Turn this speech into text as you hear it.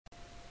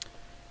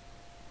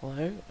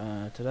Hello,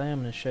 today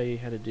I'm going to show you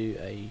how to do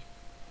a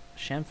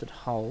chamfered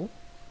hole.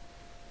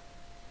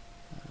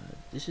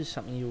 This is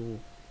something you'll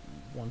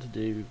want to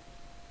do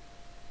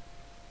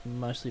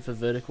mostly for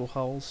vertical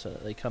holes so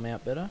that they come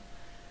out better,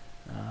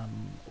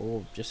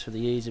 or just for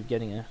the ease of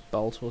getting a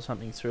bolt or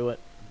something through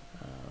it,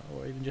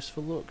 or even just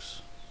for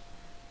looks.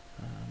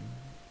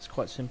 It's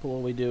quite simple.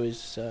 All we do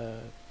is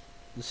the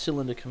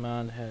cylinder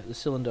the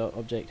cylinder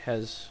object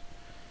has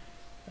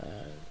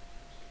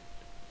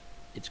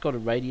it's got a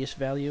radius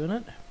value in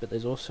it, but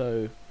there's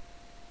also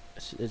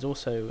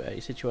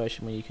a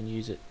situation where you can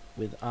use it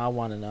with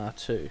R1 and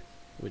R2,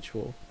 which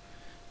will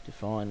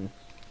define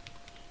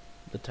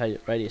the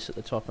radius at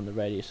the top and the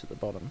radius at the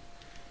bottom.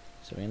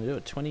 So we're going to do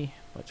a 20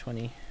 by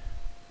 20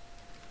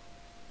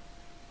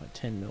 by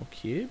 10 mil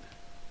cube.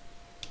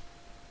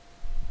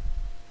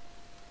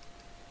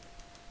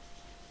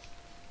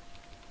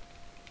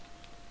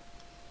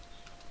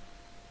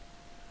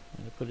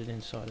 I'm going to put it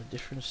inside a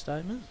different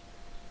statement.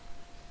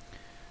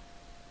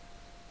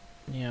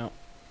 Now,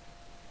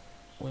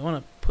 we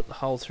want to put the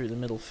hole through the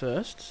middle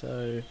first,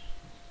 so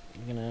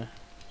we're going to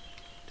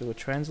do a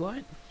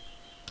translate.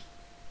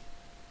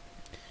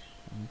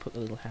 And put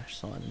the little hash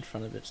sign in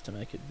front of it to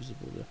make it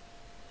visible to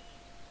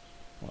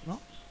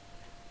whatnot.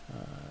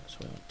 So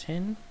we want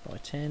 10 by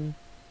 10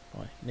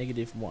 by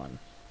 -1.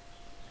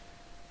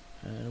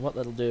 And what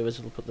that'll do is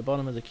it'll put the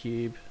bottom of the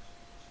cube,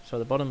 so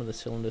the bottom of the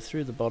cylinder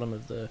through the bottom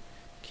of the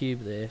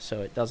cube there,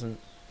 so it doesn't,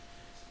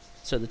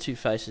 so the two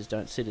faces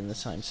don't sit in the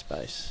same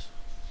space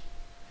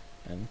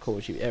and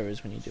cause you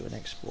errors when you do an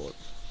export.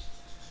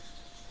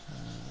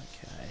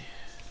 Okay.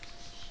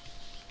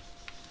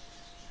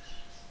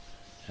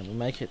 And we'll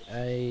make it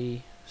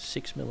a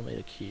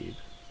 6mm cube.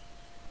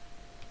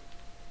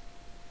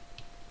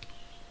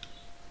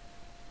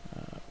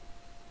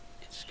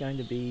 It's going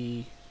to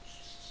be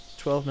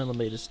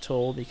 12mm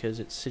tall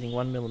because it's sitting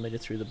 1mm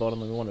through the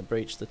bottom, and we want to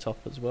breach the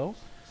top as well.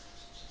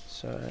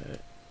 So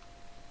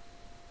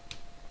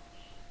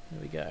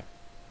there we go.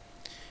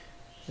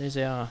 There's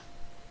our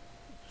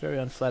very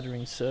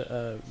unflattering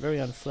cylinder.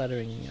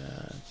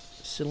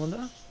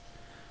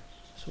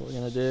 So what we're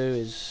going to do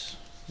is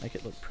make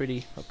it look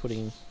pretty by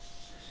putting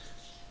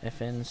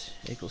FNs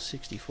equals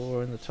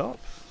 64 in the top.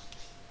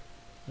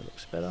 That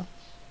looks better.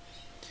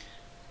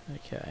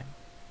 Okay.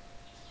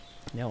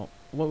 Now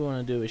what we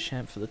want to do is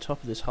chamfer the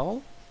top of this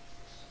hole,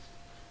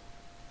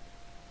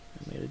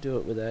 and we're going to do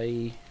it with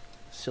a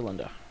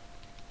cylinder,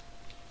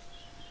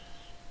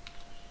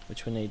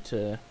 which we need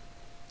to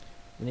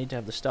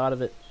have the start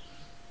of it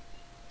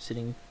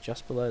sitting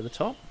just below the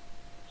top.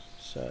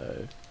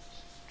 So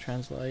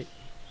translate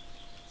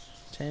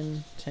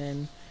 10,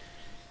 10.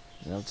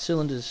 Now the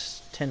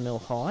cylinder's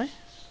 10mm high,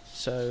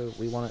 so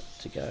we want it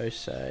to go,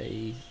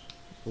 say,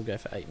 we'll go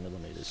for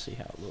 8mm, see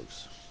how it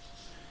looks.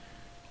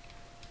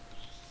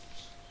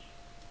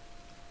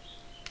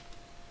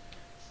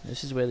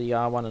 This is where the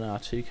R1 and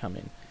R2 come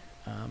in.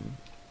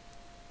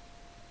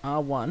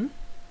 R1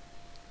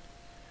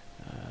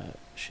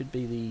 should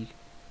be the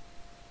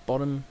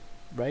bottom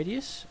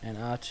radius, and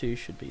R2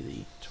 should be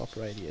the top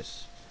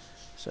radius.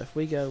 So if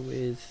we go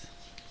with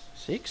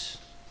 6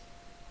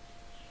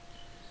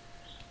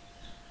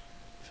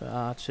 for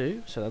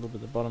R2, so that'll be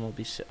the bottom will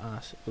be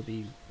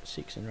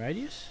 6 in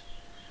radius.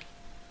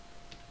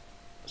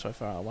 So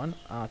for R1,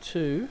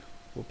 R2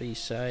 will be,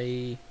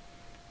 say,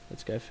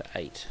 let's go for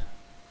 8.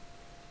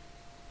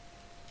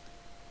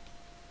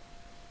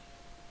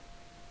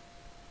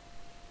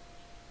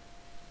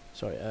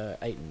 Sorry,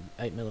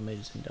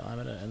 8mm in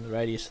diameter, and the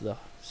radius of the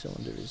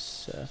cylinder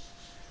is the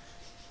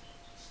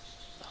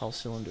whole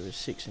cylinder is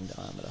 6 in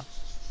diameter.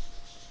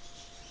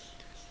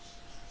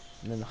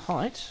 And then the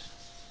height,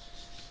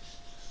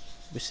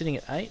 we're sitting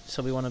at 8,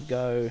 so we want to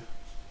go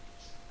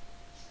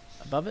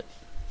above it.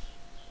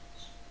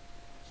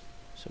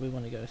 So we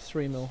want to go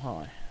 3mm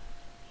high.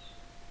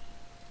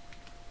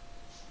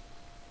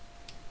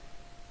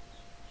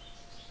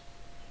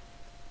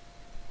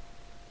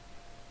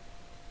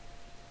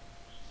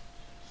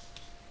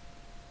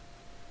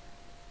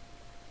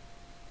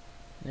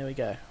 There we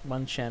go,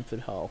 one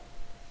chamfered hole.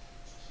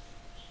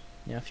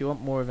 Now if you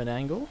want more of an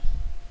angle,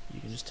 you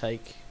can just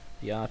take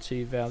the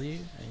R2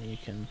 value and you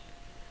can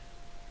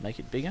make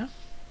it bigger.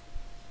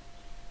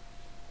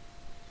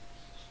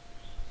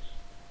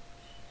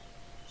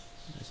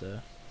 There's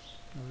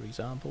another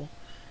example.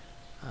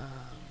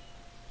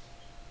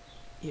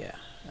 Yeah,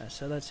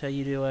 so that's how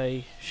you do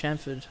a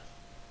chamfered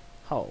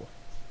hole.